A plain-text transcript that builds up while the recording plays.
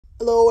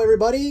Hello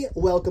everybody,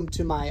 welcome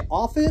to my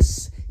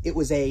office. It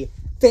was a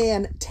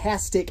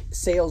fantastic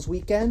sales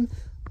weekend,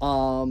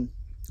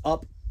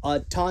 up a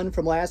ton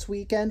from last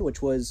weekend,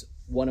 which was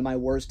one of my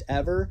worst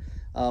ever.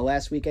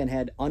 Last weekend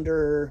had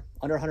under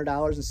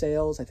 $100 in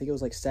sales. I think it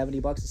was like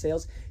 70 bucks in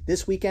sales.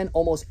 This weekend,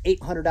 almost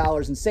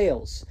 $800 in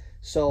sales.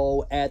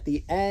 So at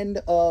the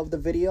end of the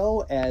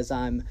video, as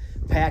I'm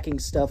packing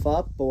stuff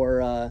up,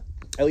 or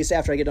at least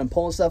after I get done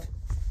pulling stuff,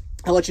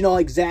 I'll let you know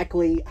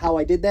exactly how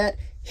I did that.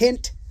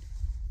 Hint,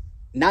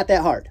 not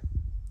that hard.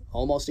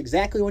 Almost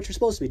exactly what you're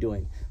supposed to be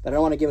doing, but I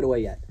don't want to give it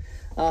away yet.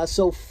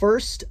 So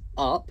first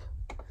up,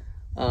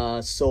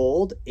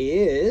 sold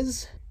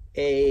is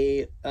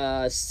a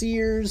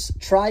Sears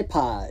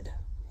tripod.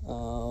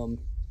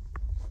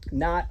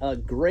 Not a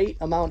great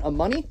amount of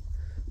money,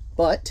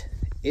 but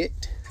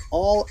it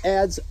all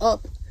adds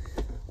up.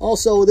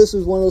 Also, this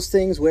was one of those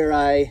things where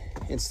I,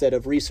 instead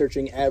of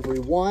researching every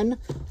one,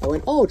 I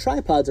went, oh,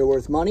 tripods are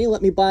worth money.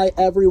 Let me buy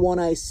every one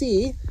I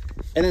see.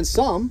 And then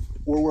some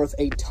were worth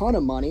a ton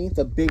of money.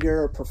 The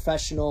bigger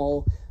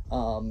professional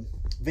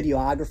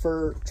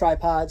videographer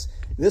tripods.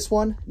 This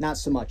one, not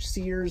so much.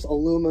 Sears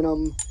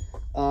aluminum.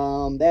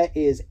 That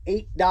is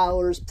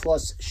 $8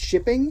 plus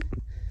shipping.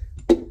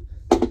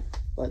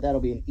 But that'll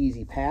be an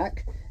easy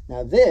pack.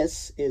 Now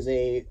this is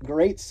a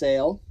great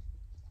sale.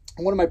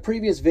 In one of my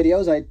previous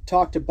videos, I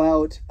talked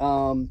about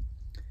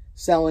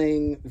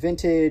selling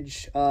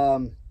vintage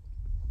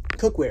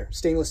cookware,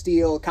 stainless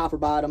steel, copper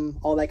bottom,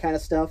 all that kind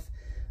of stuff,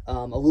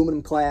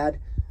 aluminum clad.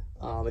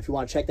 If you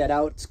want to check that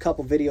out, it's a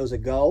couple videos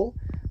ago.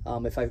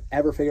 If I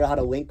ever figure out how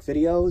to link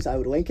videos, I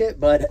would link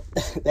it, but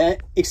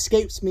that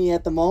escapes me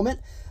at the moment.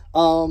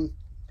 But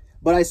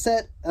I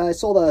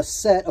sold a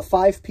set, a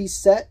 5-piece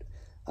set,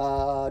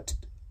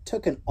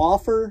 took an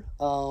offer,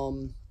 I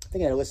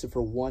think I had it listed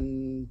for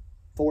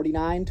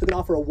 $149, took an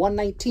offer of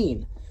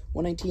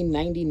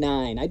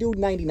 $119.99. I do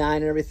 99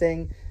 and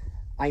everything.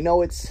 I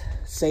know it's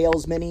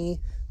salesman-y,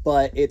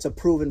 but it's a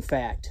proven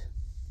fact.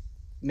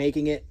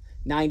 Making it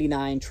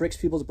 99 tricks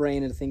people's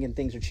brain into thinking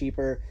things are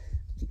cheaper.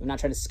 I'm not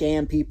trying to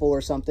scam people or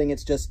something.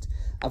 It's just,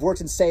 I've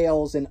worked in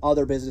sales and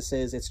other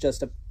businesses. It's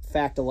just a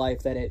fact of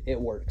life that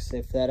it works.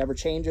 If that ever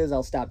changes,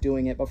 I'll stop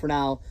doing it. But for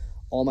now,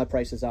 all my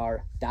prices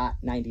are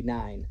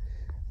 $.99.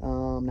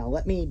 Now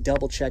let me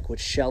double check which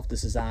shelf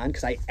this is on,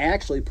 because I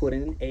actually put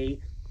in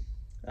a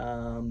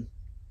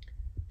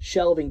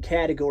shelving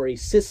category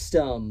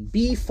system,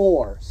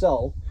 B4.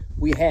 So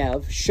we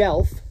have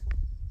shelf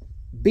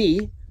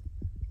B,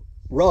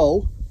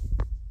 row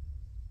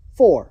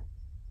 4.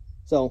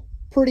 So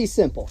pretty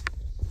simple.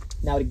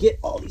 Now to get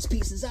all these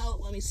pieces out,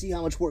 let me see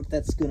how much work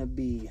that's gonna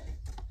be.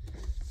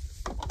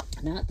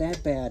 Not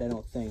that bad, I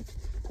don't think.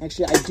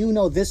 Actually, I do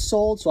know this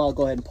sold, so I'll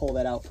go ahead and pull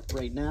that out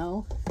right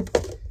now.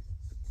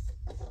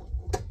 All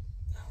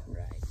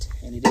right,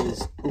 and it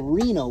is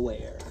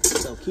Renoware.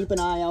 So keep an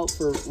eye out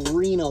for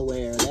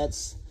Renoware.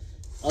 That's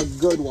a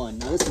good one.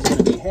 Now this is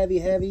gonna be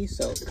heavy,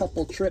 so a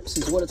couple trips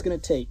is what it's gonna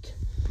take.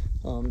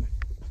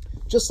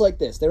 Just like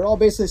this. They're all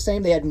basically the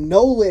same. They had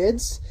no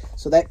lids,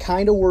 so that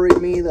kind of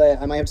worried me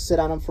that I might have to sit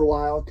on them for a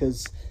while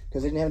because they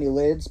didn't have any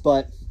lids,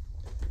 but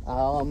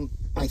I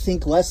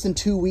think less than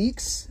 2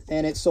 weeks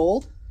and it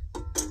sold.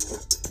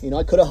 You know,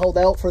 I could have held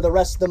out for the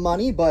rest of the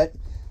money, but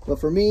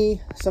for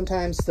me,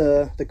 sometimes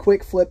the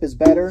quick flip is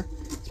better,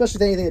 especially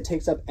with anything that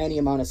takes up any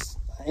amount of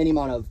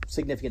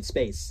significant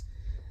space.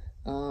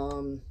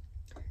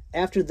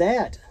 After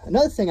that,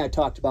 another thing I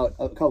talked about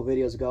a couple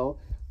videos ago,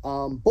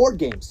 board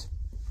games.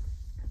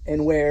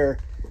 And where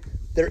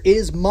there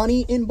is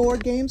money in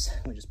board games,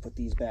 let me just put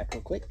these back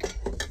real quick,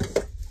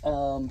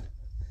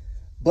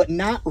 but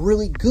not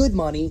really good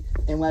money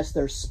unless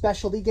they're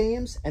specialty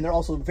games, and they're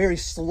also very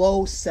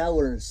slow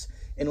sellers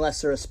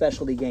unless they're a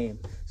specialty game.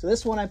 So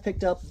this one I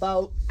picked up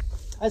about,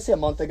 I'd say a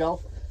month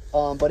ago,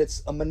 but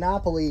it's a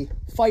Monopoly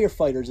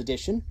Firefighters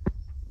Edition.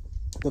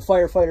 The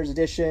Firefighters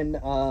Edition,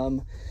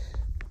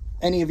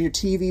 any of your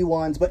TV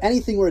ones, but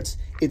anything where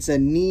it's a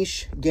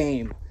niche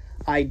game.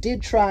 I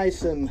did try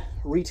some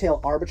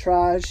retail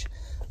arbitrage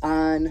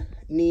on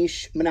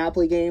niche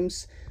Monopoly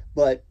games,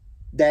 but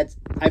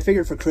I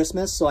figured for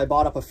Christmas, so I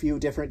bought up a few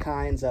different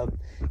kinds of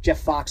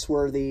Jeff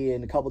Foxworthy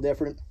and a couple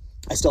different.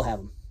 I still have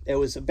them. It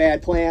was a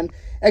bad plan.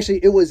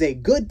 Actually, it was a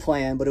good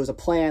plan, but it was a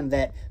plan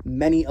that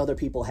many other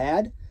people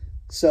had.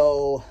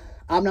 So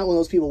I'm not one of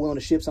those people willing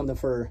to ship something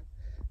for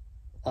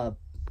a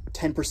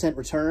 10%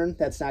 return.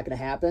 That's not going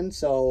to happen.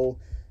 So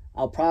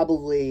I'll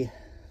probably,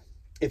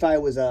 if I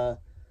was a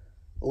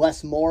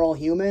less moral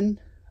human,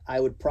 I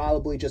would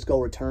probably just go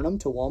return them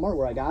to Walmart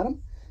where I got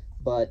them,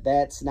 but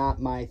that's not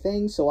my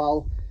thing, so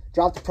I'll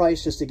drop the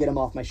price just to get them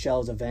off my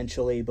shelves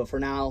eventually, but for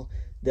now,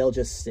 they'll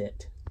just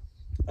sit.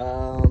 They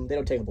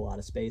don't take up a lot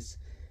of space.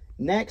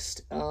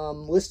 Next,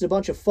 listed a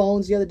bunch of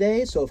phones the other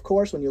day, so of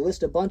course, when you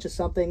list a bunch of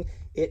something,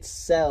 it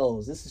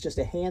sells. This is just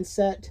a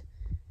handset,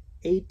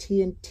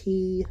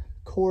 AT&T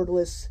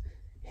cordless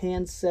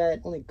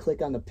handset. Let me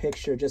click on the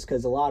picture just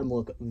because a lot of them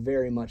look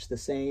very much the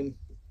same.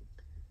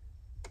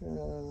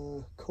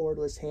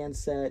 Cordless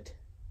handset.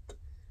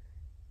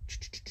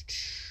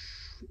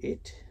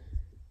 it.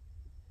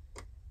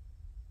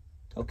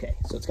 Okay,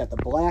 so it's got the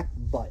black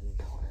button.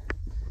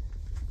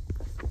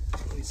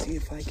 Let me see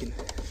if I can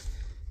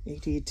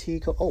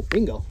ATT code. Oh,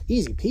 bingo.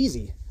 Easy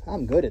peasy.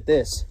 I'm good at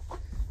this.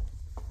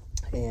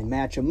 And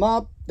match them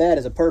up. That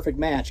is a perfect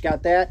match.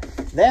 Got that.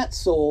 That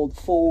sold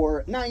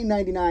for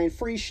 $9.99,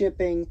 free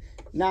shipping.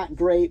 Not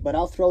great, but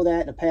I'll throw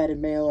that in a padded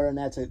mailer, and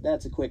that's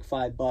a quick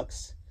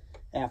 $5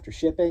 after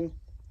shipping.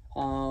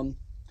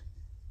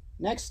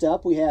 Next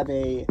up, we have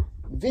a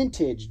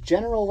vintage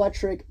General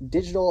Electric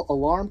digital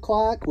alarm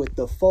clock with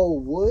the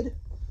faux wood.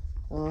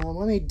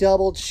 Let me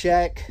double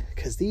check,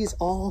 because these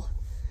all,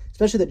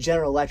 especially the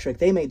General Electric,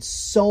 they made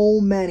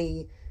so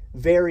many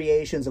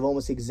variations of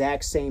almost the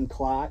exact same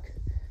clock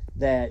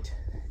that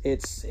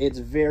it's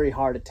very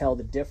hard to tell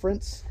the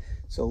difference.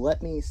 So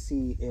let me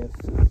see if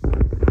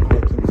I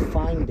can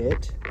find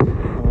it.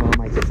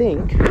 I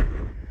think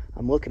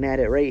I'm looking at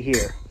it right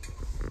here.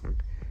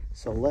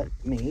 So let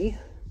me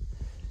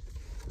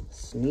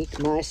sneak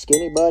my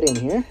skinny butt in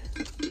here.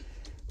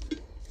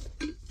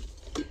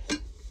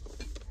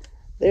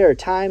 There are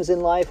times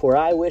in life where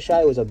I wish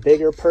I was a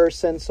bigger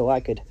person so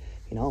I could,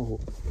 you know,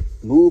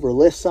 move or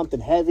lift something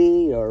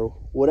heavy or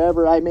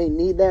whatever I may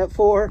need that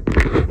for.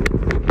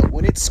 But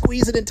when it's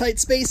squeezing in tight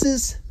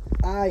spaces,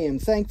 I am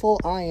thankful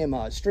I am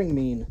a string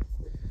bean.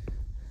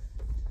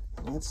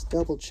 Let's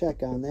double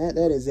check on that.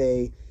 That is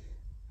a,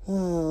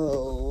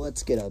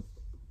 let's get a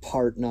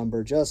part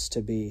number just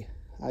to be,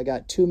 I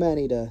got too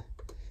many to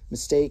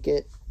mistake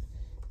it.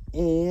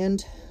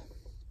 And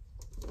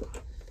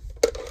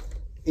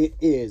it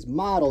is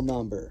model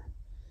number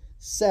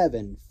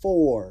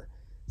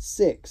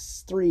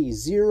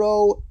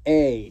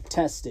 74630A.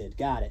 Tested.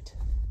 Got it.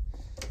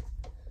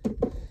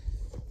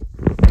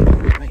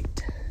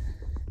 Right.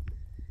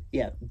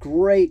 Yeah,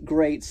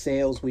 great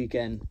sales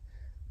weekend.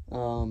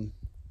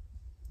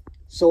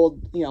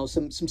 Sold, you know,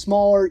 some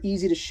smaller,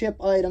 easy to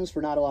ship items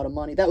for not a lot of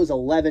money. That was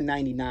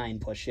 $11.99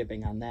 plus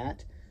shipping on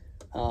that.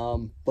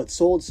 But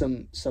sold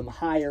some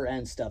higher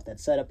end stuff. That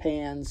set of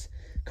pans,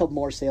 a couple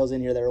more sales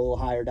in here that are a little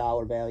higher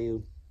dollar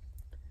value.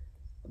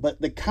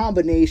 But the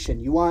combination,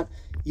 you want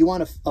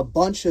a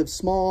bunch of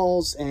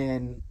smalls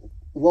and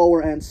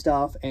lower end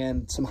stuff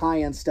and some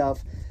high end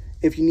stuff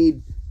if you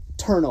need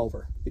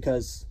turnover,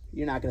 because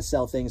you're not going to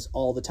sell things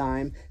all the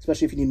time,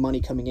 especially if you need money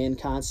coming in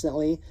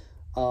constantly.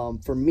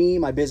 For me,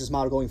 my business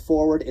model going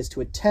forward is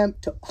to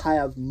attempt to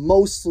have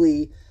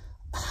mostly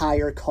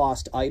higher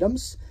cost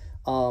items,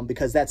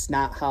 because that's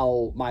not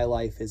how my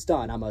life is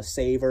done. I'm a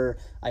saver.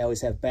 I always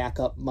have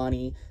backup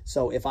money.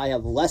 So if I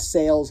have less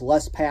sales,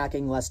 less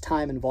packing, less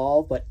time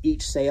involved, but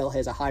each sale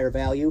has a higher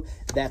value,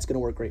 that's going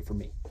to work great for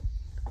me.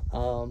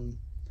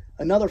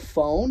 Another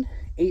phone,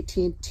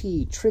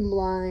 AT&T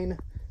Trimline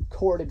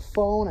corded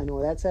phone. I know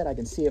where that's at. I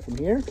can see it from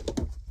here.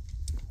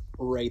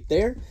 Right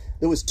there.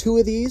 There was 2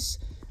 of these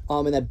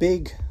in that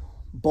big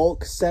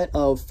bulk set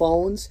of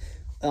phones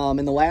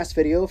in the last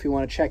video, if you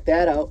want to check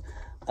that out.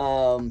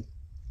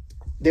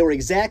 They were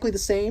exactly the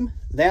same.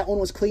 That one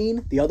was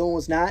clean, the other one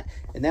was not,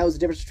 and that was the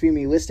difference between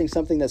me listing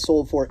something that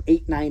sold for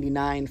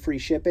 $8.99 free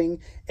shipping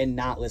and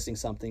not listing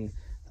something,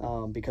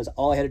 because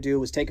all I had to do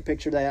was take a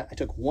picture of that. I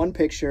took one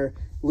picture,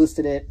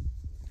 listed it,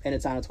 and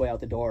it's on its way out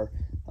the door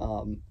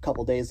a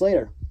couple days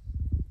later.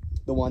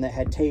 The one that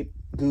had tape,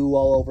 goo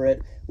all over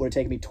it would have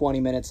taken me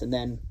 20 minutes and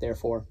then,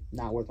 therefore,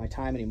 not worth my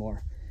time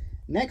anymore.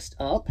 Next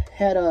up,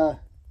 had a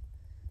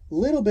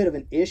little bit of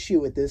an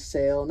issue with this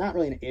sale. Not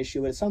really an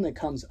issue, but it's something that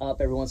comes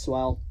up every once in a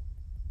while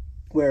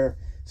where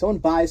someone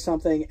buys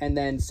something and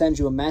then sends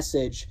you a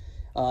message,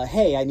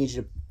 hey, I need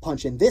you to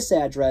punch in this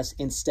address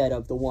instead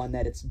of the one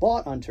that it's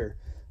bought under.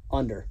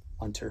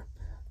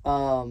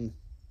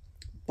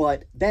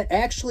 But that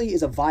actually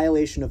is a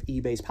violation of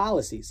eBay's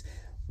policies.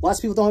 Lots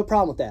of people don't have a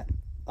problem with that.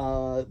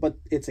 But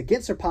it's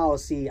against their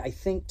policy, I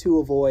think, to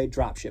avoid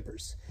drop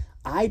shippers.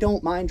 I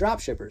don't mind drop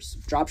shippers.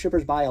 Drop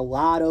shippers buy a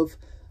lot of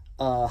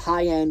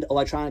high-end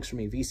electronics from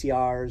me,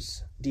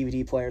 VCRs,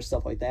 DVD players,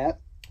 stuff like that,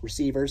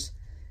 receivers.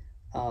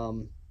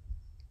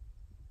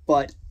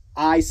 But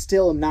I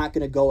still am not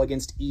going to go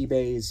against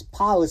eBay's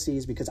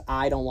policies because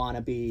I don't want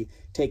to be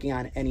taking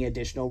on any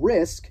additional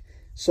risk.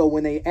 So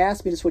when they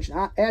ask me to switch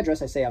an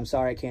address, I say, I'm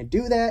sorry, I can't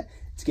do that.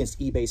 It's against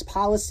eBay's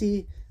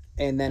policy.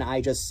 And then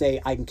I just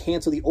say I can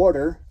cancel the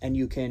order and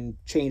you can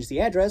change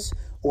the address,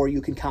 or you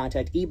can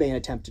contact eBay and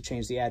attempt to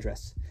change the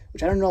address,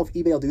 which I don't know if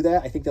eBay will do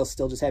that. I think they'll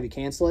still just have you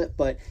cancel it.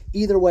 But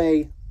either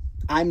way,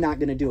 I'm not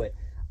going to do it.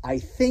 I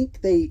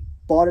think they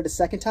bought it a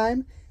second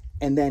time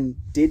and then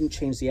didn't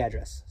change the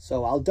address.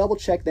 So I'll double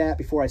check that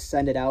before I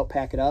send it out,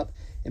 pack it up,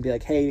 and be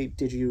like, hey,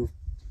 did you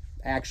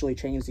actually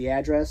change the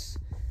address?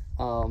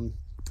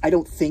 I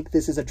don't think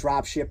this is a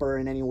drop shipper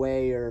in any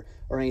way or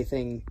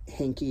anything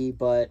hinky,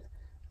 but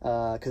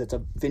because it's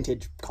a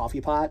vintage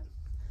coffee pot.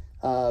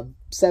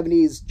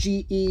 70s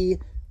GE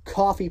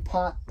coffee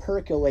pot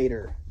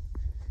percolator.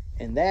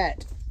 And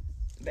that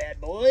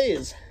bad boy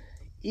is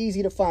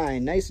easy to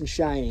find, nice and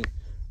shiny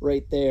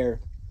right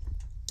there.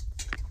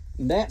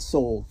 And that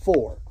sold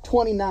for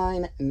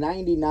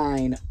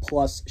 $29.99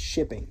 plus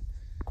shipping.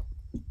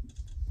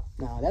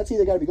 Now, that's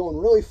either got to be going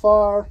really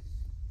far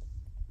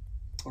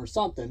or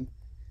something.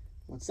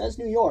 Well, it says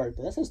New York,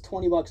 but that says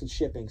 20 bucks in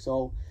shipping,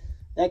 so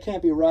that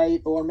can't be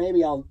right. Or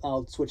maybe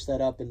I'll switch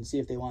that up and see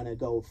if they want to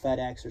go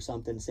FedEx or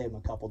something and save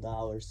them a couple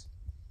dollars.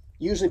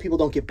 Usually people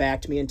don't get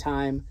back to me in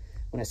time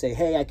when I say,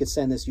 hey, I could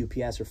send this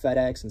UPS or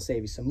FedEx and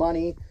save you some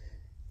money,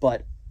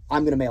 but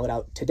I'm going to mail it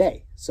out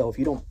today. So if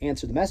you don't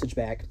answer the message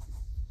back,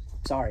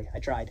 sorry, I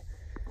tried.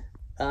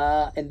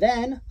 And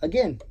then,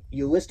 again,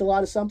 you list a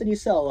lot of something, you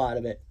sell a lot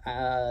of it.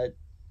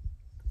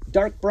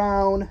 Dark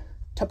brown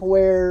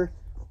Tupperware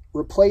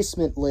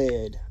replacement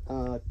lid,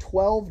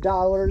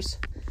 $12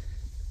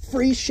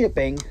 free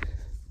shipping,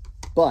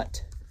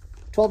 but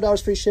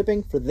 $12 free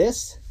shipping for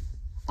this,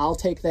 I'll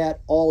take that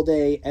all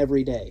day,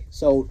 every day.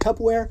 So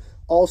Tupperware,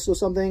 also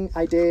something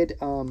I did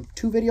 2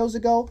 videos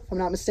ago, if I'm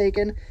not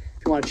mistaken.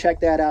 If you want to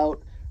check that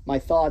out, my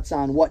thoughts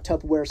on what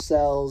Tupperware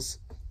sells,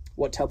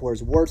 what Tupperware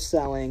is worth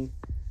selling.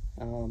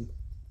 And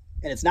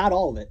it's not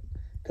all of it,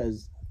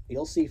 because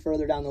you'll see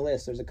further down the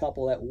list, there's a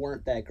couple that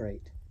weren't that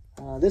great.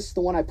 This is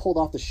the one I pulled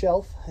off the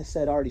shelf. I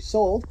said already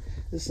sold.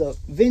 This is a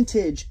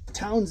vintage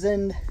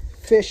Townsend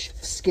fish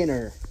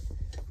skinner.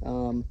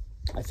 I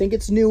think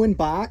it's new in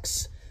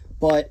box,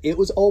 but it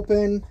was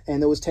open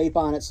and there was tape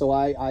on it, so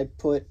I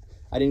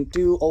didn't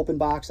do open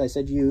box, I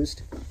said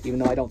used, even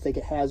though I don't think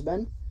it has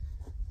been.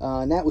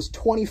 And that was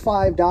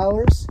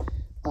 $25.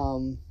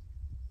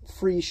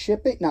 Free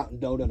shipping. No,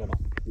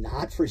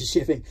 not free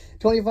shipping.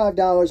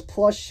 $25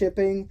 plus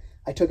shipping.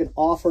 I took an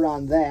offer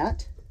on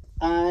that.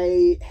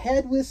 I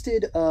had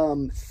listed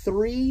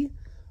 3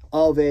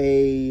 of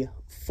a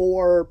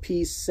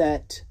 4-piece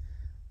set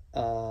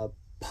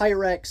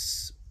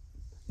Pyrex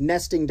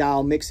nesting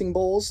doll mixing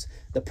bowls,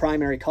 the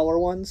primary color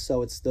ones.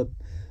 So it's the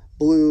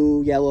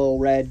blue, yellow,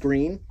 red,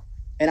 green.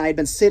 And I had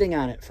been sitting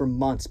on it for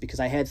months because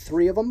I had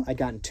 3 of them. I'd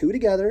gotten 2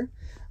 together.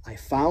 I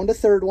found a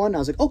 3rd one. I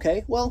was like,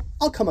 okay, well,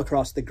 I'll come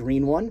across the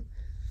green one.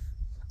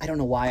 I don't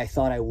know why I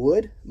thought I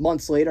would.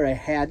 Months later, I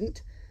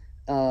hadn't.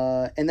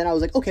 And then I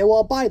was like, okay, well,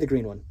 I'll buy the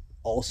green one.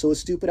 Also a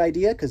stupid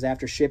idea, because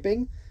after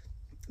shipping,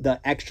 the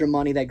extra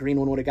money that green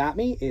one would have got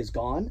me is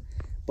gone.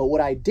 But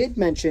what I did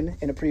mention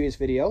in a previous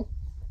video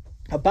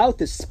about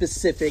this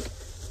specific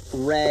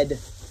red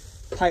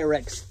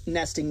Pyrex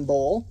nesting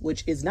bowl,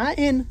 which is not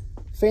in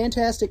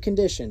fantastic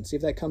condition. See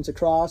if that comes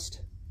across.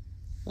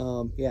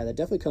 Yeah, that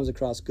definitely comes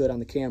across good on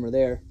the camera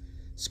there.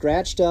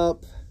 Scratched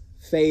up,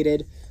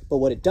 faded, but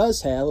what it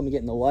does have, let me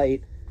get in the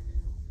light.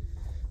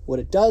 What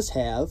it does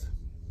have,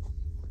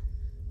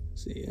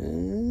 see,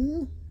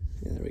 yeah,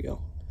 there we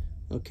go.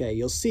 Okay,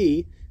 you'll see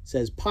it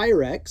says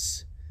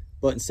Pyrex,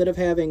 but instead of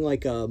having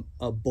like a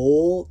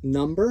bowl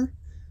number,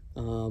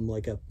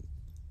 like a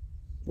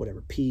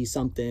whatever P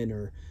something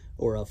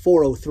or a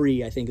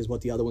 403, I think is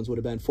what the other ones would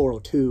have been,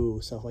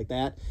 402, stuff like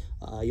that.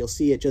 You'll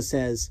see it just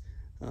says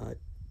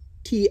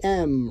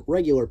TM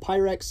regular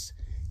Pyrex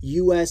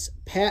U.S.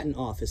 Patent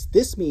Office.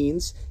 This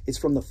means it's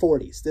from the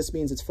 40s. This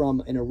means it's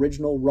from an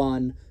original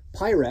run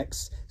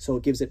Pyrex, so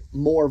it gives it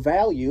more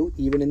value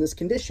even in this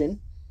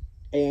condition.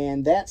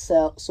 And that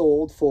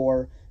sold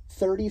for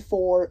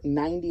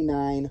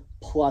 $34.99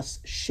 plus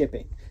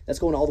shipping. That's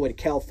going all the way to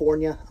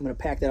California. I'm going to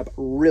pack that up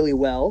really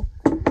well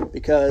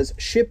because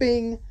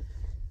shipping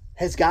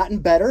has gotten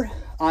better.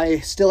 I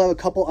still have a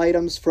couple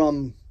items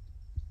from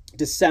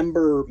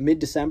December,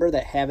 mid-December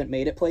that haven't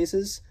made it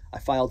places. I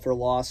filed for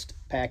lost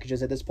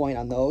packages at this point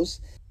on those.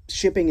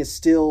 Shipping is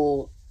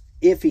still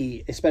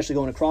iffy, especially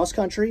going across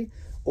country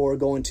or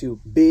going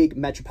to big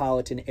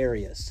metropolitan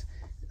areas.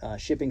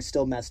 Shipping's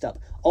still messed up.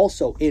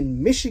 Also,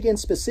 in Michigan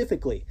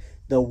specifically,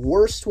 the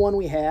worst one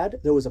we had,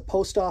 there was a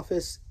post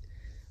office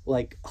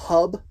like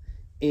hub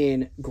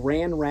in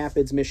Grand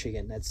Rapids,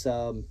 Michigan. That's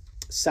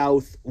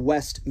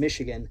southwest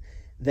Michigan,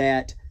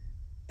 that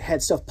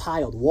had stuff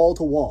piled wall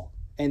to wall,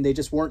 and they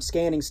just weren't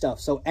scanning stuff.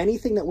 So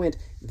anything that went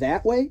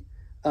that way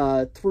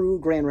through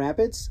Grand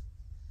Rapids,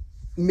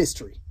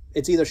 mystery.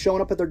 It's either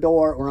showing up at their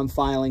door or I'm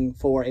filing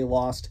for a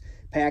lost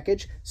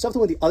package. Something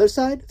with the other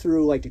side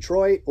through like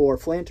Detroit or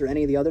Flint or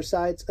any of the other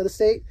sides of the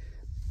state,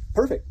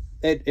 perfect.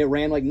 It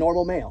ran like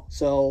normal mail.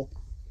 So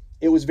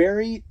it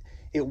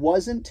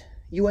wasn't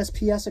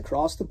USPS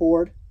across the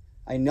board.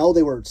 I know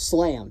they were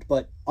slammed,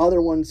 but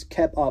other ones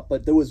kept up.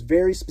 But there was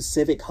very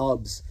specific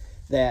hubs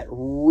that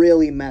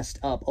really messed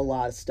up a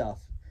lot of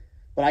stuff.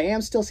 But I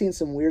am still seeing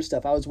some weird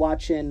stuff. I was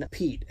watching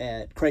Pete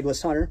at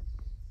Craigslist Hunter.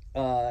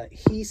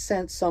 He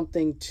sent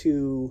something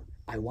to,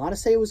 I want to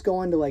say it was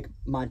going to like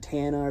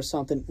Montana or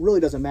something. Really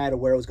doesn't matter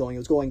where it was going. It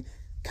was going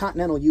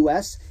continental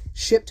US,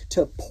 shipped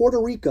to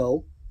Puerto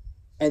Rico,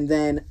 and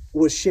then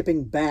was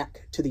shipping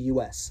back to the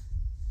US.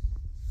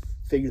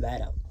 Figure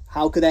that out.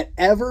 How could that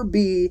ever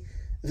be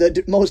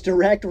the most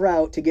direct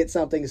route to get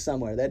something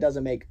somewhere? That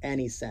doesn't make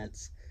any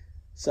sense.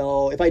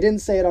 So if I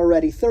didn't say it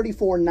already,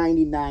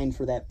 $34.99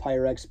 for that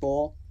Pyrex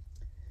bowl.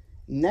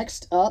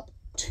 Next up,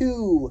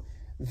 2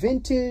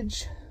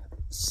 vintage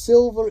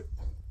silver,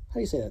 how do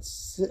you say that?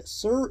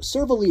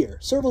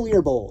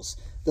 Cervelier bowls.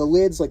 The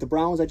lids, like the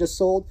brown ones I just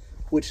sold,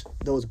 which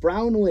those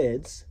brown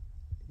lids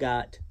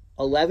got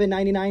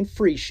 $11.99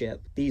 free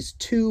ship. These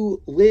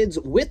 2 lids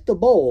with the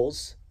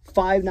bowls,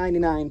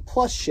 $5.99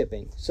 plus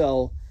shipping.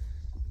 So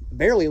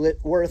barely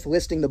worth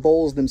listing the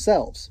bowls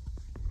themselves.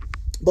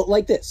 But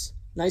like this,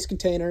 nice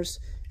containers.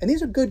 And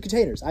these are good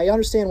containers. I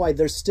understand why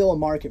there's still a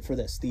market for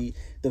this. The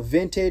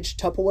vintage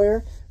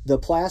Tupperware, the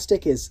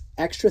plastic is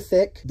extra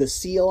thick. The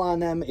seal on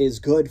them is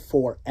good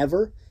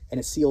forever, and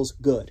it seals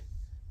good.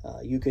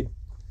 You could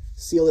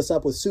seal this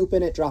up with soup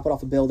in it, drop it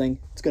off a building.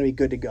 It's going to be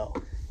good to go.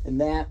 And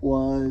that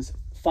was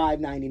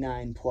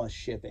 $5.99 plus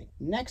shipping.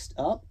 Next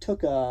up,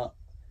 actually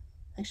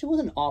it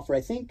wasn't an offer.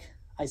 I think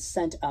I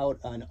sent out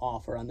an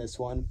offer on this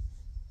one.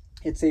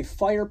 It's a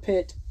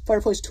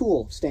fireplace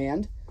tool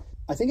stand.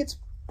 I think it's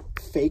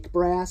fake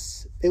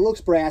brass. It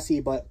looks brassy,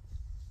 but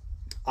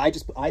I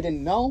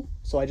didn't know,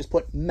 so I just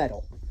put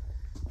metal.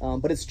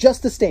 But it's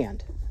just the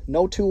stand,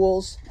 no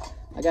tools.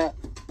 I got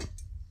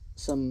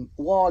some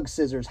log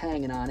scissors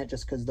hanging on it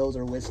just because those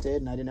are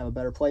listed and I didn't have a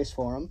better place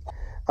for them.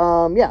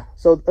 Yeah,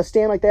 so a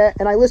stand like that,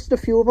 and I listed a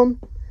few of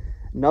them.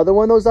 Another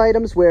one of those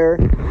items where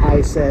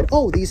I said,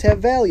 oh, these have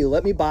value.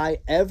 Let me buy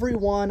every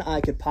one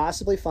I could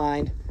possibly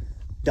find.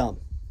 Dumb.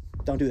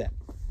 Don't do that.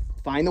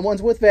 Find the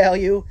ones with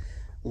value.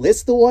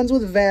 List the ones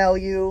with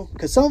value.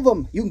 Because some of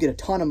them, you can get a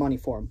ton of money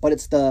for them. But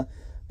it's the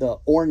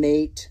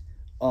ornate,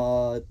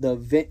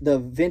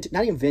 the vintage,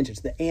 not even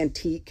vintage, the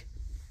antique.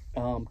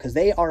 Because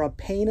they are a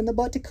pain in the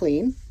butt to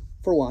clean,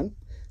 for one.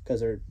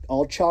 Because they're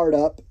all charred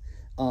up.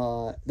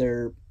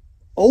 They're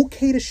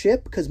okay to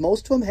ship because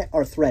most of them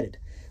are threaded.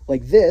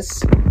 Like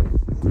this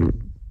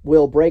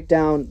will break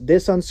down,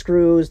 this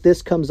unscrews,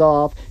 this comes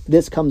off,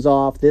 this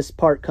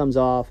part comes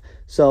off.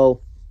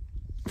 So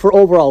for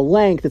overall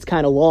length, it's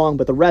kind of long,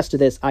 but the rest of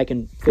this I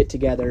can fit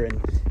together,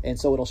 and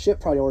so it'll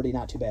ship probably already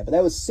not too bad. But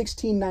that was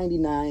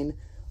 $16.99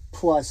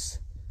 plus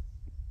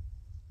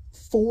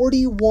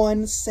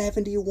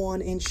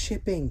 $41.71 in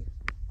shipping.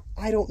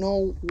 I don't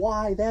know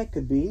why that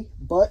could be,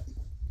 but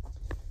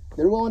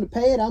they're willing to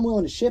pay it, I'm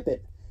willing to ship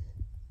it.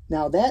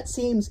 Now that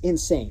seems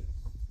insane.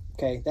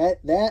 Okay,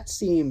 that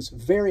seems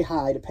very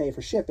high to pay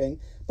for shipping,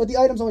 but the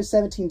item's only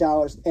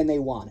 $17 and they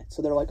want it.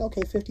 So they're like,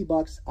 okay,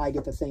 $50, I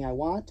get the thing I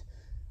want.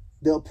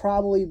 They'll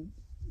probably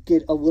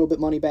get a little bit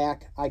money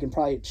back. I can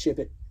probably ship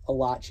it a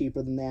lot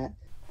cheaper than that.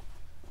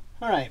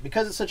 All right,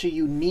 because it's such a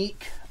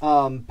unique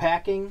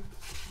packing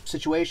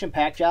situation,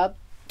 pack job,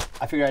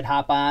 I figured I'd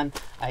hop on.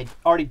 I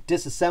already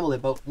disassembled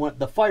it, but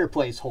the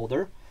fireplace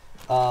holder,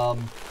 I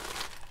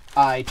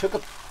took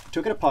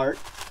it apart,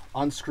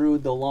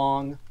 unscrewed the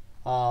long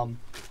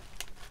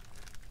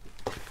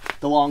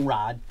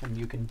rod, and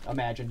you can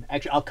imagine.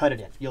 Actually, I'll cut it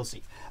in. You'll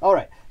see. All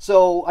right,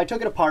 so I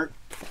took it apart,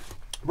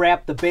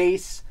 wrapped the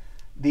base,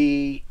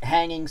 the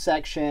hanging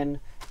section,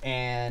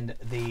 and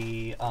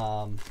the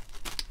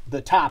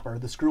topper,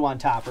 the screw-on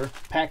topper,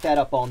 packed that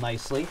up all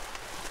nicely,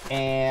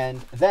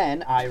 and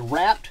then I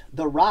wrapped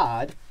the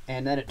rod,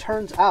 and then it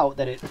turns out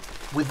that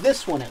with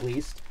this one at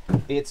least,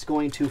 it's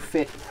going to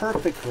fit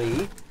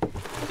perfectly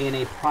in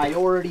a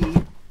priority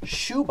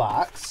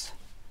shoebox.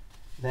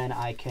 Then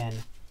I can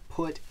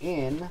put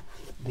in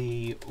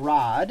the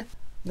rod.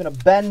 I'm going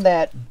to bend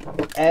that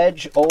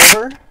edge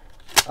over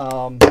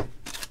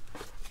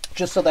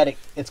just so that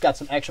it's got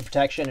some extra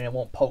protection and it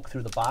won't poke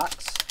through the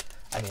box.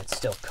 I mean, it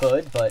still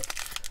could, but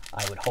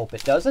I would hope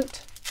it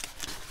doesn't.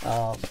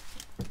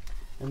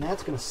 And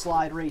that's going to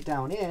slide right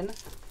down in. I'm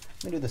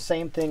going to do the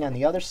same thing on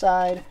the other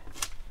side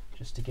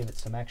just to give it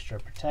some extra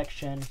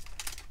protection.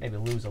 Maybe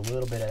lose a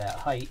little bit of that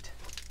height.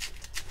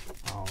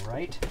 All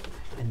right.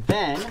 And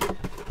then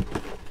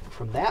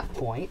from that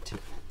point,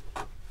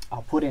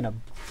 I'll put in a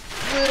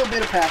little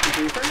bit of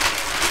packing paper.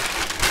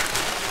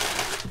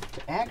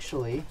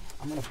 Actually,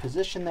 I'm going to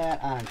position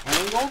that on an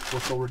angle,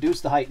 which will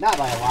reduce the height, not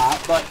by a lot,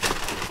 but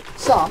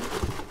some.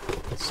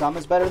 Some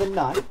is better than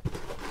none.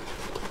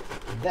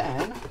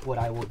 Then what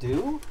I will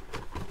do,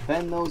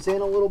 bend those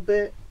in a little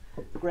bit,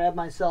 grab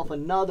myself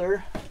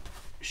another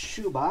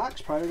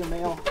shoebox, Priority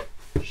Mail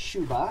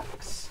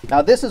shoebox.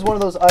 Now this is one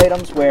of those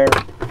items where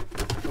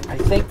I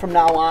think from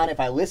now on, if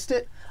I list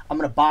it, I'm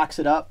going to box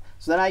it up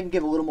so then I can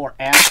give a little more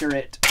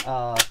accurate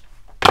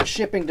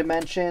shipping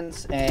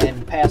dimensions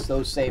and pass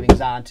those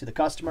savings on to the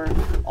customer.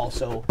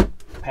 Also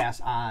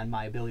pass on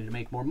my ability to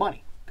make more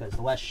money, because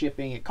the less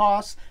shipping it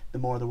costs, the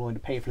more they're willing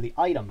to pay for the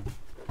item.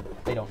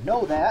 If they don't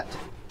know that,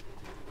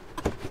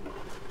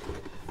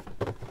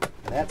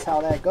 that's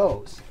how that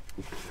goes.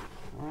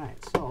 All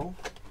right, so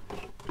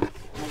am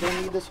I going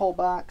to need this whole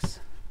box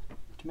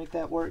to make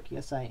that work?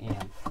 Yes, I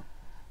am.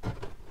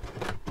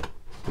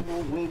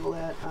 I'll wiggle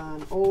that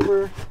on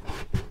over.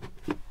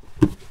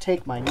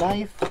 Take my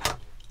knife,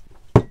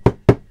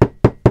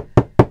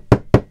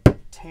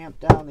 tamp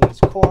down these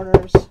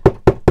corners so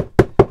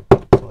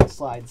it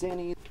slides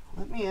in.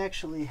 Let me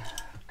actually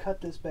cut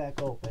this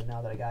back open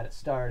now that I got it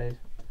started,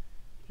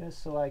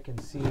 just so I can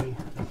see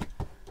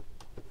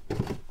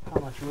how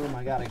much room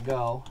I gotta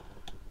go.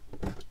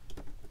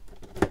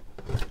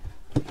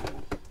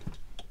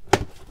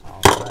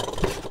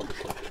 Alright.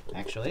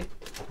 Actually,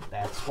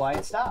 that's why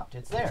it stopped.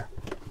 It's there.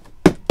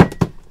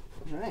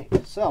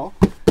 Alright, so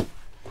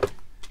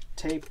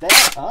tape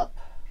that up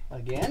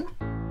again.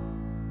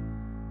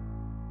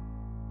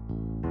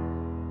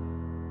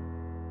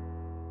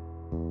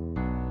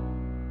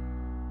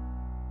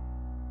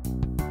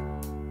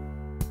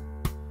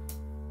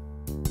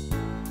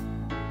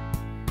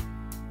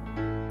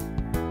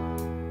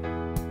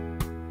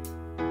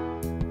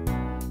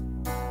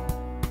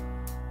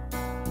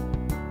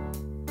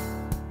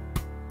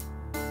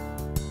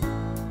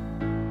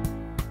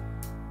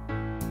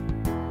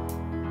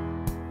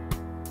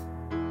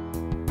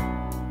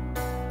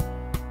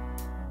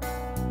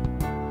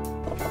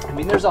 I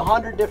mean, there's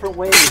 100 different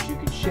ways you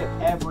could ship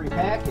every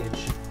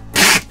package,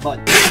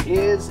 but this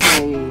is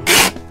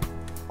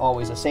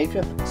always a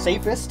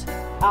safest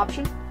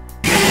option,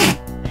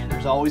 and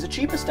there's always a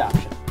cheapest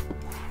option.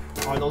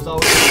 Are those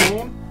always the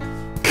same?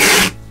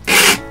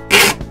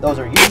 Those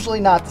are usually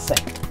not the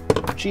same.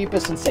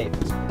 Cheapest and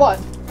safest, but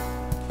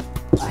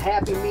a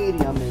happy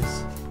medium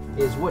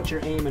is what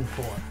you're aiming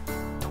for.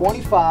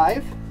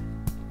 25,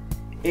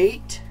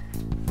 8,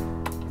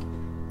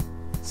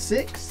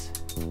 6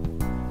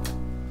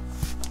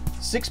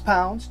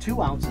 pounds,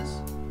 2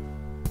 ounces,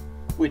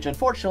 which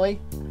unfortunately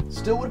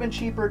still would have been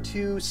cheaper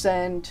to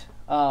send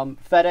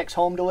FedEx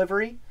home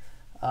delivery,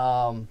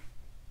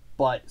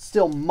 but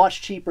still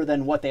much cheaper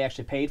than what they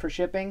actually paid for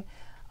shipping.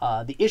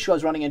 The issue I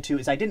was running into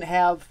is I didn't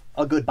have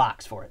a good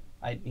box for it.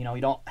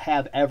 You don't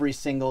have every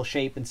single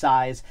shape and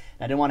size,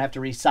 and I didn't want to have to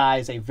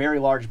resize a very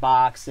large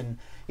box. And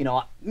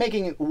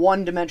making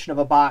one dimension of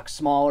a box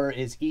smaller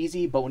is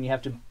easy, but when you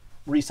have to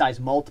resize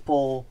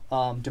multiple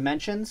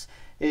dimensions,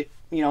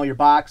 your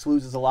box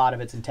loses a lot of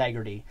its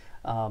integrity.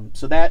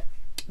 So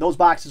those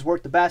boxes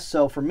work the best.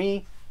 So for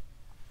me,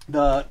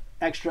 the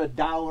extra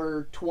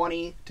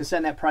 $1.20 to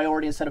send that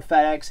priority instead of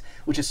FedEx,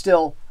 which is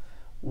still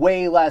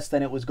way less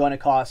than it was going to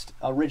cost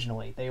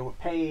originally. They were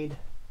paid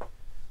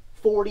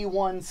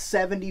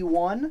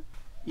 $41.71.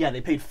 Yeah,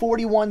 they paid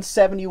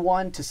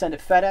 $41.71 to send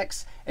it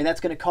FedEx, and that's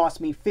going to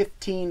cost me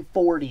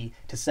 $15.40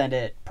 to send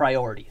it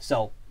priority.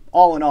 So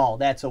all in all,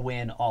 that's a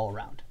win all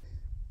around.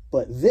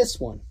 But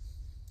this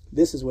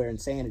is where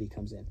insanity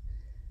comes in.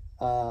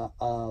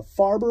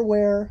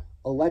 Farberware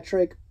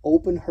electric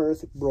open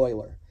hearth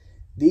broiler.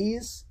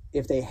 These,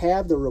 if they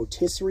have the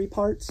rotisserie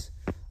parts,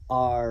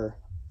 are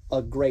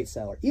a great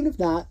seller. Even if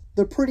not,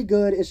 they're pretty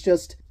good. It's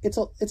just,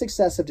 it's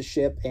excessive to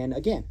ship. And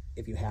again,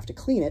 if you have to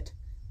clean it,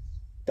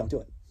 don't do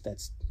it.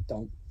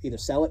 Don't either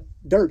sell it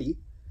dirty,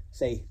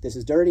 say this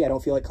is dirty, I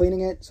don't feel like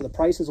cleaning it, so the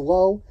price is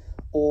low,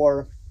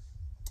 or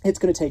it's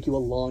going to take you a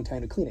long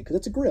time to clean it because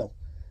it's a grill.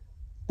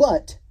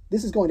 But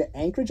this is going to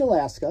Anchorage,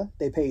 Alaska.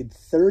 They paid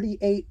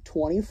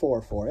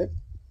 $38.24 for it.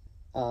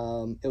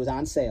 It was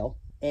on sale,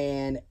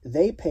 and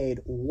they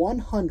paid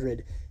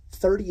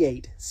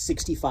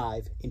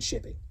 $138.65 in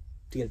shipping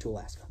to get it to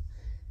Alaska.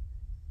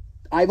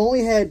 I've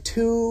only had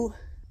two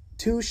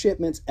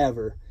shipments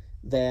ever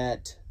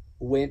that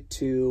went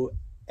to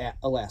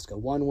Alaska.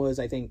 One was,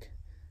 I think,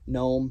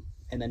 Nome,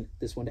 and then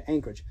this one to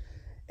Anchorage.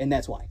 And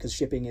that's why, because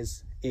shipping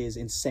is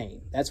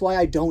insane. That's why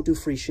I don't do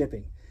free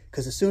shipping.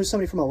 Because as soon as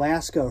somebody from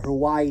Alaska or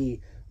Hawaii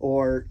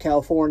or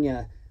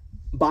California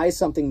buys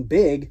something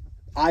big,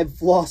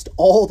 I've lost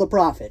all the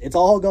profit. It's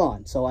all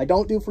gone. So I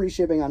don't do free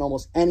shipping on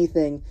almost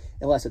anything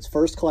unless it's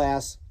first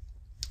class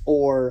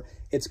or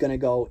it's going to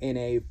go in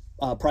a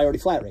priority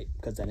flat rate,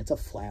 because then it's a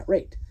flat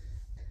rate.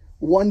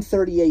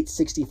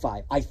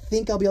 $138.65. I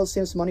think I'll be able to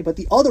save some money. But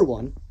the other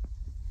one,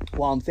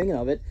 while I'm thinking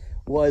of it,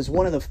 was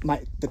one of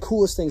the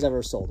coolest things I've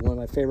ever sold. One of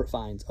my favorite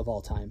finds of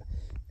all time.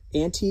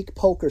 Antique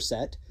poker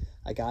set.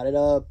 I got it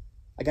at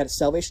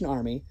Salvation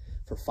Army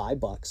for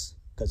 $5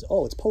 because,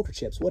 oh, it's poker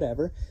chips,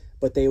 whatever.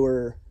 But they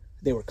were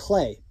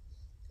clay,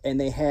 and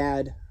they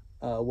had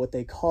what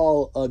they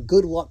call a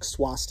good luck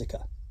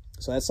swastika.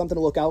 So that's something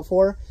to look out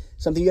for.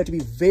 Something you have to be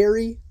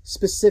very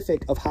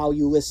specific of how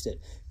you list it,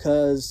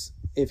 because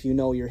if you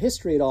know your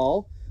history at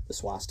all, the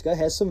swastika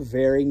has some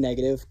very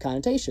negative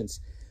connotations.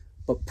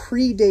 But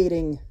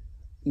predating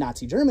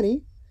Nazi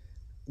Germany,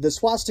 the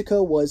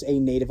swastika was a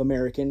Native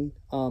American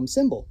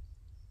symbol.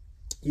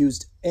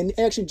 Used, and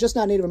actually just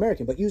not Native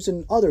American, but used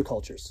in other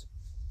cultures.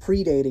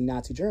 Predating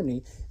Nazi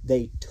Germany,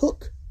 they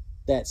took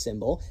that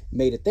symbol,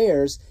 made it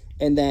theirs,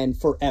 and then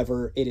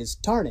forever it is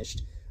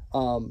tarnished.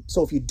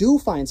 So if you do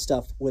find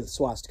stuff with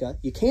swastika,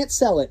 you can't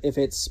sell it if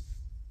it's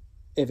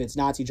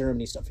Nazi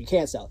Germany stuff. You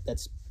can't sell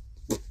it.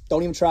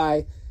 Don't even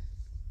try.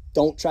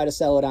 Don't try to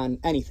sell it on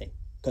anything,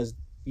 because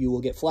you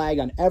will get flagged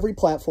on every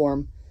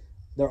platform.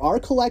 There are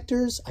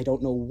collectors. I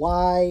don't know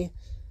why.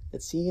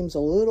 It seems a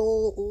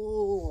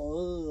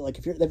little like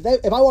if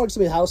I walk to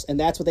somebody's house and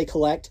that's what they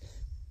collect,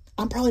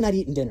 I'm probably not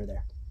eating dinner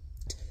there.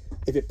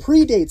 If it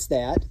predates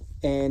that,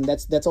 and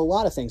that's a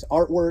lot of things,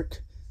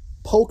 artwork,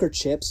 poker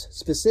chips,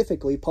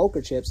 specifically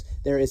poker chips,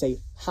 there is a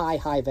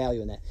high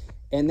value in that.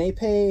 And they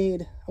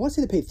paid, I want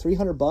to say they paid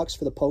 $300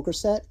 for the poker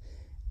set,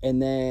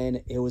 and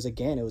then it was like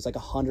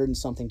 $100 and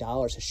something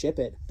to ship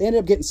it. They ended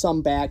up getting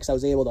some back because I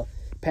was able to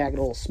pack it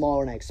a little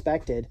smaller than I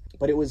expected.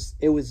 But it was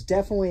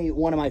definitely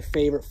one of my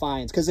favorite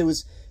finds, because it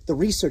was the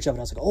research of it.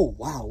 I was like, oh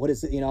wow, what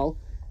is it,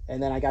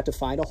 And then I got to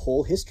find a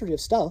whole history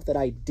of stuff that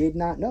I did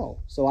not know.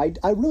 So I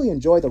really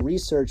enjoy the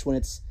research when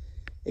it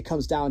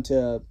comes down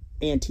to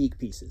antique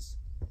pieces.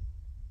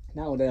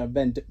 Now that I've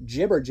been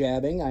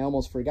jibber-jabbing, I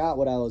almost forgot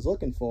what I was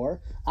looking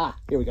for. Ah,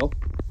 here we go.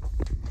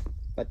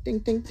 But ding,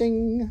 ding,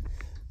 ding.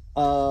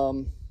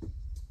 I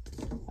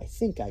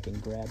think I can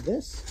grab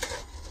this.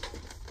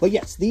 But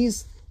yes,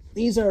 these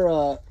are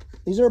a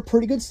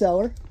pretty good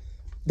seller.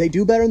 They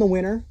do better in the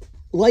winter.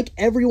 Like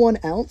everyone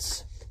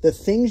else, the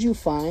things you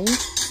find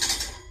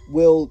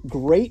will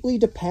greatly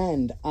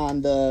depend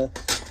on the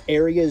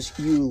areas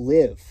you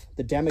live,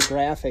 the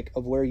demographic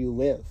of where you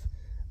live.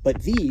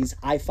 But these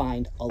I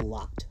find a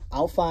lot.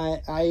 I'll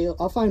find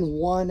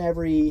one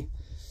every,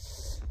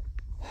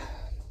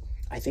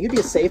 I think it'd be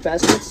a safe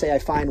estimate, say I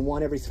find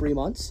one every 3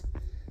 months.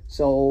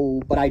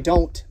 So, but I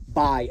don't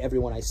buy every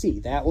one I see.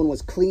 That one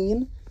was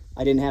clean.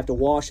 I didn't have to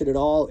wash it at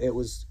all. It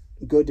was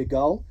good to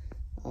go.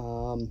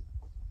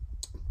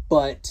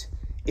 But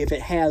if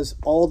it has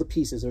all the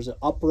pieces, there's an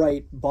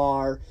upright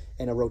bar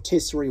and a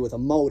rotisserie with a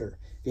motor.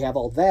 If you have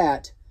all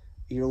that,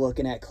 you're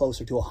looking at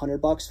closer to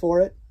 $100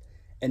 for it.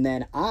 And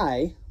then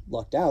I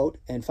lucked out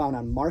and found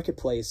on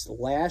Marketplace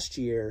last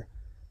year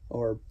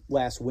or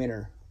last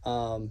winter.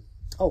 Oh,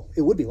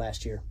 it would be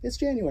last year. It's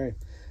January.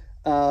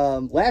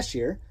 Last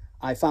year,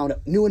 I found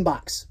a new in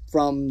box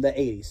from the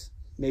 80s,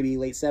 maybe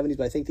late 70s,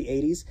 but I think the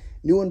 80s.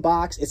 New in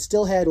box. It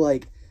still had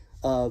like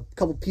a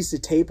couple pieces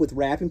of tape with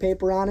wrapping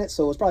paper on it,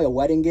 so it was probably a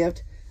wedding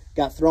gift.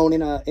 Got thrown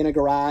in a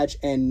garage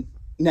and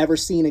never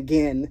seen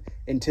again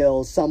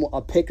until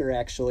a picker,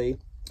 actually,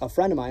 a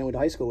friend of mine I went to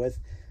high school with.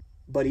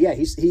 But yeah,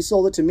 he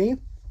sold it to me.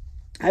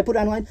 I put it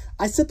online.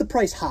 I set the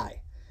price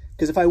high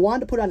because if I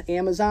wanted to put it on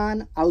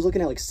Amazon, I was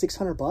looking at like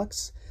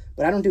 $600,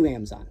 but I don't do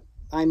Amazon.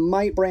 I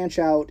might branch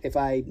out if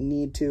I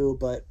need to,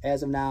 but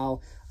as of now,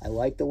 I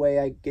like the way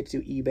I get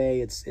to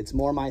eBay. It's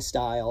more my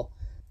style.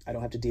 I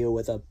don't have to deal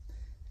with a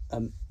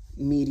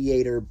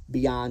mediator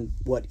beyond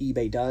what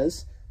eBay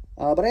does.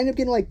 But I ended up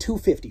getting like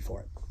 $250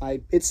 for it.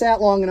 It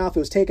sat long enough. It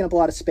was taking up a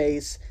lot of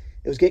space.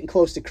 It was getting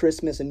close to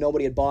Christmas and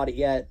nobody had bought it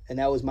yet. And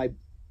I was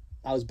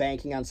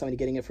banking on somebody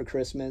getting it for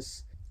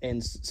Christmas.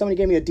 And somebody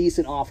gave me a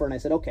decent offer and I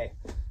said, okay,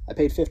 I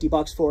paid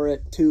 $50 for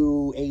it,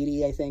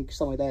 $280, I think,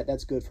 something like that.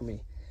 That's good for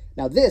me.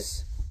 Now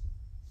this,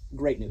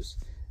 great news,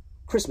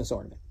 Christmas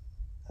ornament.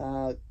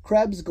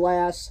 Krebs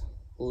Glass,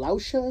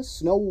 Lauscha,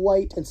 Snow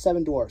White, and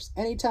Seven Dwarfs.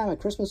 Anytime a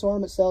Christmas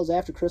ornament sells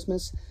after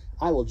Christmas,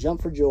 I will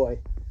jump for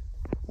joy.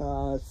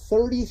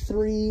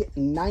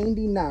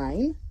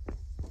 $33.99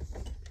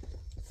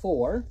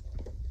 for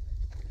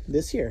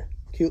this here.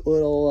 Cute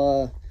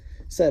little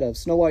set of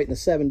Snow White and the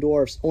Seven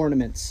Dwarfs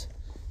ornaments.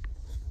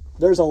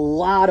 There's a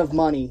lot of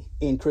money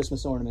in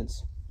Christmas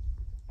ornaments,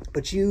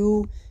 but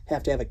you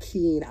have to have a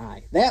keen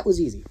eye. That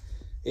was easy.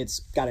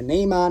 It's got a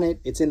name on it.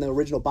 It's in the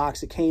original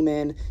box it came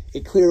in.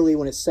 It clearly,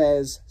 when it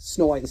says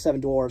Snow White and the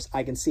Seven Dwarfs,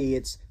 I can see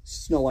it's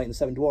Snow White and the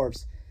Seven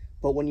Dwarfs.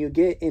 But when you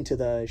get into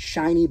the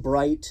shiny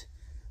bright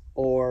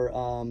or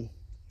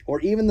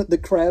even the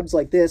Krebs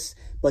like this,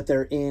 but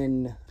they're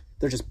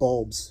just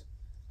bulbs.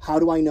 How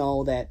do I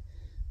know that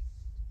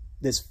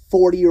this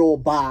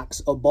 40-year-old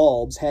box of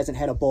bulbs hasn't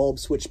had a bulb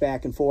switch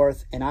back and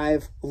forth? And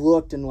I've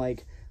looked and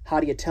like, how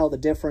do you tell the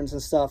difference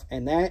and stuff?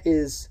 And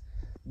that's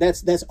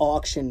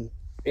auction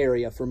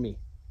area for me,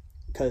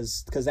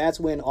 because that's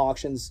when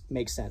auctions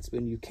make sense.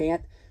 When you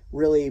can't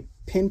really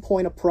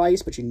pinpoint a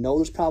price, but you know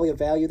there's probably a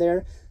value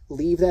there,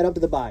 leave that up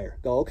to the buyer.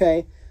 Go,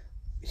 okay,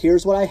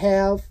 here's what I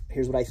have,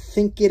 here's what I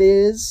think it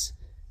is.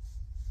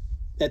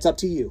 That's up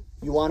to you.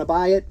 You want to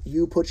buy it,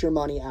 you put your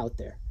money out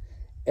there.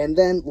 And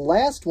then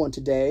last one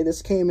today,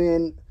 this came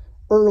in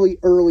early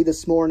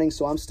this morning,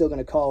 so I'm still going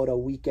to call it a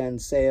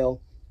weekend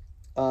sale.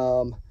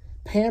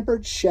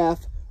 Pampered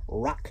Chef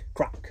Rock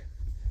Crock.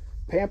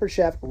 Pampered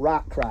Chef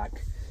Rock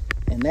Crock.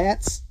 And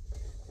that's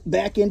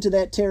back into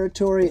that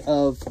territory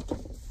of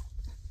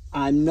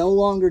I'm no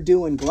longer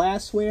doing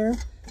glassware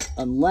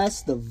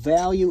unless the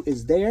value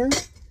is there.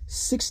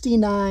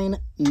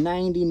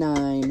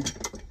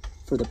 $69.99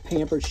 for the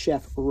Pampered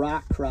Chef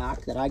Rock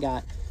Crock that I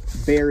got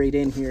buried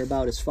in here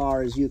about as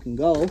far as you can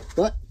go.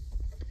 But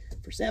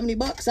for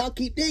 $70, I'll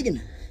keep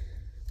digging.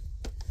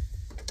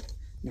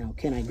 Now,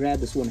 can I grab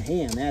this one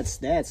hand? That's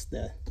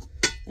the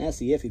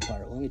iffy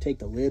part. Let me take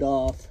the lid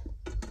off.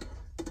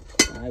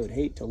 I would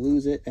hate to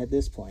lose it at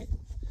this point.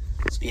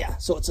 So yeah,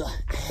 so it's a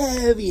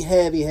heavy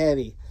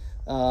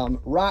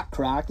rock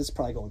crock. This is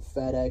probably going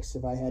FedEx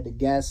if I had to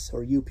guess,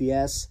 or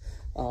UPS.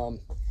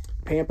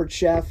 Pampered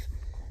Chef,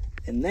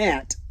 and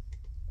that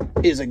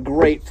is a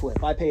great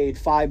flip. I paid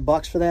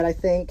 $5 for that, I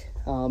think.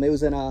 It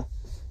was in a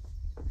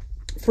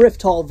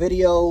thrift haul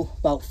video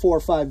about 4 or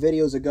 5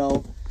 videos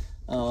ago.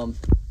 Don't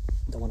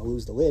want to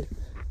lose the lid.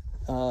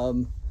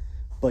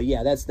 But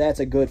yeah, that's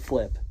a good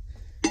flip.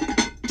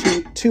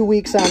 Two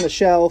weeks on the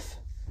shelf,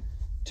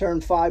 turn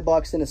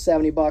 $5 into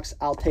 $70.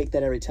 I'll take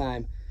that every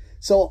time.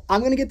 So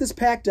I'm gonna get this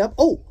packed up.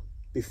 Oh,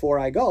 before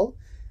I go,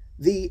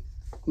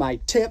 my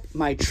tip,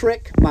 my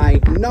trick, my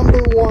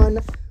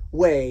 #1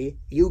 way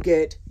you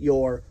get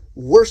your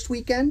worst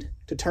weekend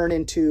to turn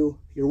into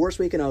your worst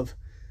weekend of,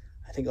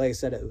 I think, like I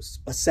said, it was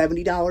a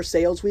 $70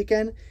 sales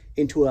weekend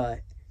into a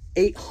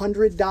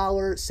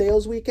 $800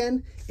 sales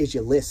weekend is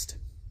you list.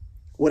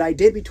 What I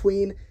did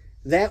between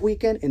that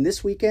weekend and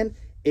this weekend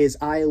is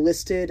I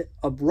listed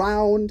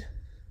around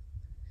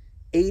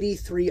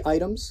 83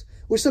 items,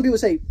 which some people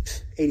say,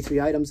 83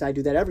 items, I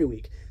do that every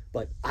week.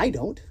 But I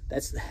don't.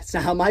 That's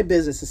not how my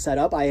business is set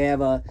up. I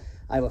have a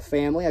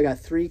family. I got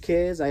 3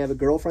 kids. I have a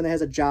girlfriend that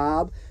has a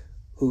job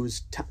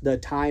whose the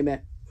time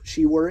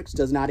she works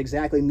does not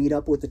exactly meet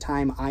up with the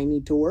time I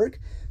need to work.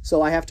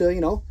 So I have to, you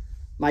know,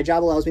 my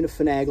job allows me to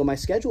finagle my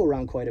schedule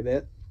around quite a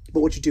bit. But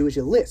what you do is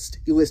you list.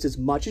 You list as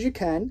much as you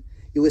can.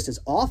 You list as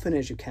often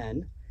as you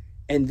can.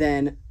 And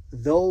then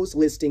those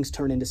listings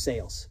turn into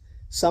sales.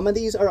 Some of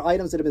these are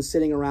items that have been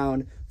sitting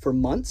around for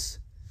months.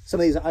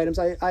 Some of these items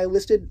I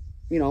listed,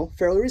 you know,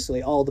 fairly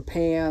recently, all the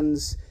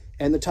pans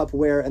and the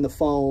Tupperware and the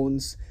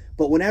phones.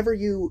 But whenever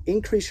you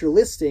increase your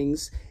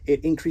listings,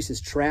 it increases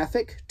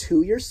traffic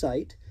to your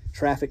site,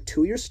 traffic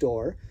to your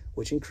store,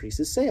 which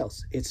increases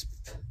sales. It's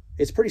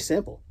pretty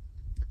simple.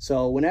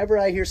 So whenever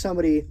I hear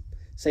somebody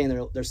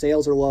saying their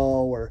sales are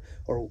low or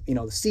you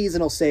know, the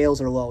seasonal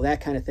sales are low,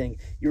 that kind of thing,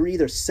 you're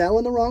either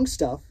selling the wrong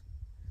stuff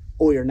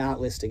or you're not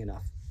listing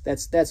enough.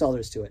 That's all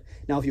there is to it.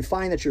 Now, if you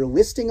find that you're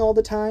listing all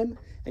the time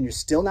and you're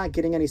still not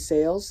getting any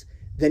sales,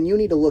 then you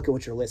need to look at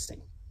what you're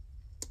listing.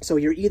 So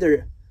you're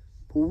either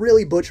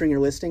really butchering your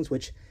listings,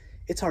 which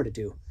it's hard to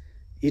do.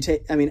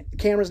 I mean,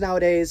 cameras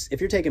nowadays, if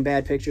you're taking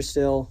bad pictures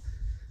still,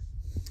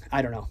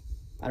 I don't know.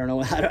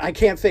 I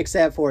can't fix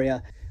that for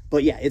you.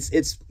 But yeah,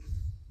 it's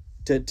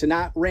to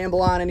not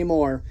ramble on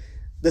anymore.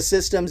 The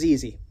system's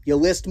easy. You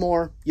list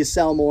more, you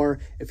sell more.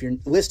 If you're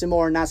listing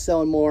more, not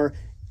selling more,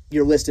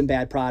 you're listing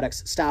bad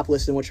products. Stop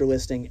listing what you're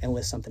listing and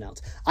list something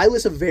else. I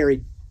list a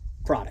varied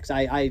products.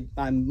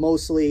 I'm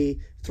mostly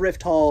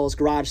thrift hauls,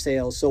 garage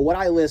sales. So what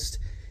I list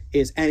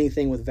is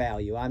anything with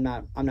value. I'm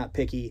not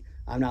picky.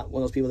 I'm not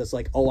one of those people that's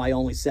like, oh, I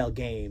only sell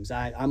games.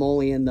 I'm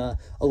only in the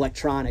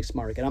electronics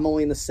market. I'm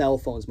only in the cell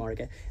phones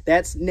market.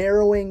 That's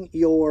narrowing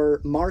your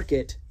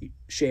market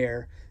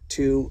share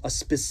to a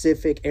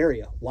specific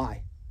area.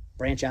 Why?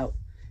 Branch out.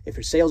 If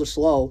your sales are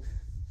slow,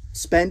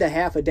 spend a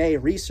half a day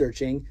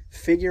researching,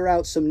 figure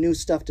out some new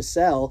stuff to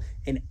sell,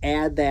 and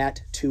add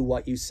that to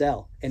what you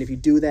sell. And if you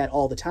do that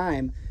all the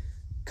time,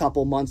 a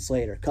couple months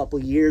later, a couple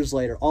years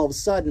later, all of a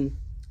sudden,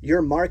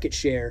 your market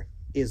share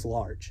is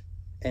large.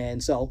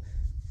 And so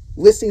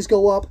listings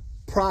go up,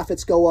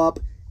 profits go up,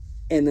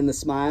 and then the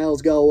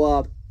smiles go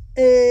up.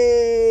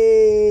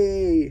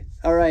 Hey!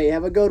 All right,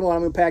 have a good one.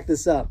 I'm going to pack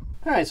this up.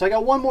 All right, so I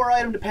got one more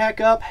item to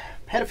pack up.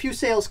 Had a few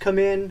sales come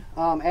in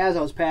as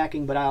I was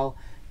packing, but I'll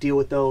deal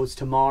with those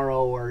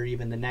tomorrow or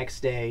even the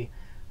next day.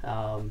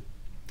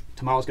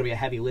 Tomorrow's going to be a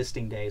heavy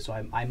listing day, so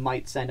I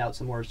might send out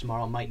some orders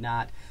tomorrow, might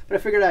not. But I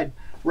figured I'd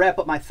wrap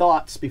up my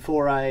thoughts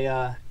before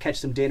I catch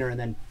some dinner and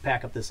then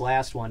pack up this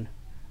last one.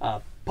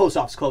 Post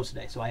office closed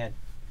today, so I had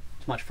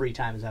as much free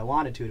time as I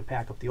wanted to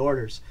pack up the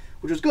orders,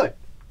 which was good,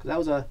 because that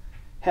was a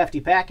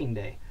hefty packing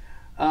day.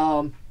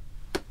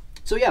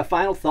 So yeah,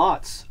 final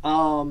thoughts.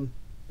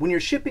 When you're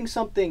shipping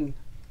something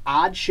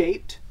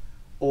odd-shaped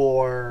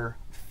or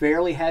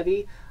fairly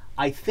heavy,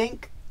 I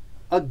think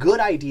a good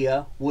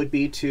idea would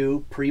be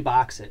to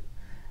pre-box it.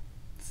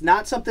 It's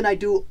not something I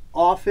do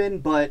often,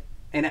 but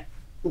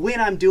when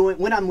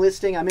I'm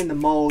listing, I'm in the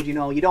mode, you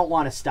know, you don't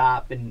want to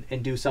stop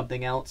and do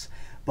something else.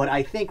 But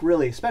I think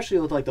really, especially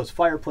with like those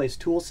fireplace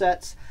tool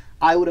sets,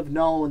 I would have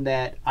known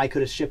that I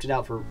could have shipped it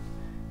out for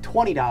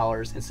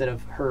 $20 instead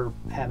of her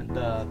having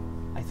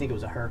I think it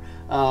was a her,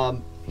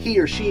 he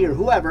or she or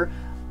whoever,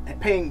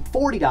 paying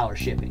 $40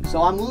 shipping.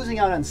 So I'm losing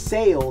out on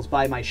sales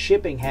by my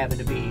shipping having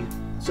to be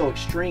so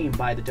extreme,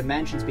 by the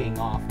dimensions being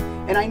off.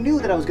 And I knew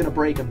that I was going to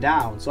break them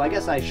down, so I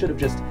guess I should have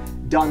just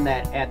done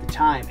that at the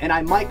time. And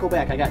I might go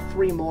back. I got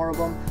 3 more of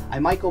them. I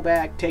might go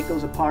back, take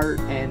those apart,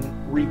 and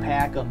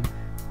repack them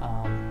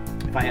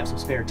if I have some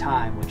spare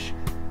time, which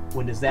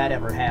when does that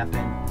ever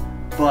happen?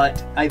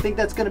 But I think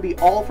that's going to be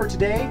all for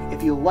today.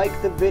 If you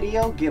like the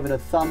video, give it a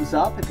thumbs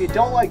up. If you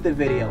don't like the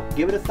video,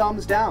 give it a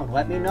thumbs down.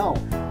 Let me know.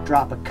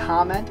 Drop a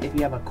comment if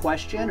you have a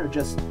question or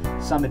just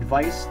some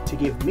advice to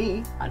give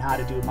me on how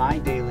to do my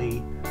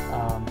daily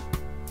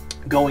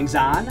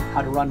goings-on,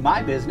 how to run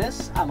my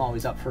business. I'm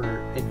always up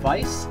for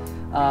advice.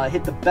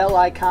 Hit the bell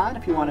icon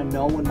if you want to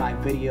know when my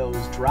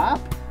videos drop,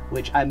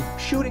 which I'm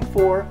shooting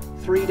for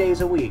 3 days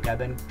a week. I've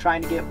been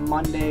trying to get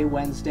Monday,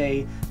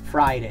 Wednesday,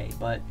 Friday,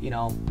 but you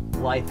know,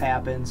 life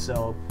happens,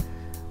 so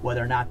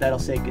whether or not that'll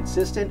stay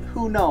consistent,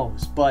 who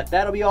knows? But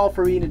that'll be all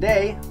for me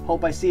today.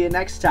 Hope I see you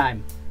next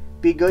time.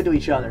 Be good to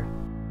each other.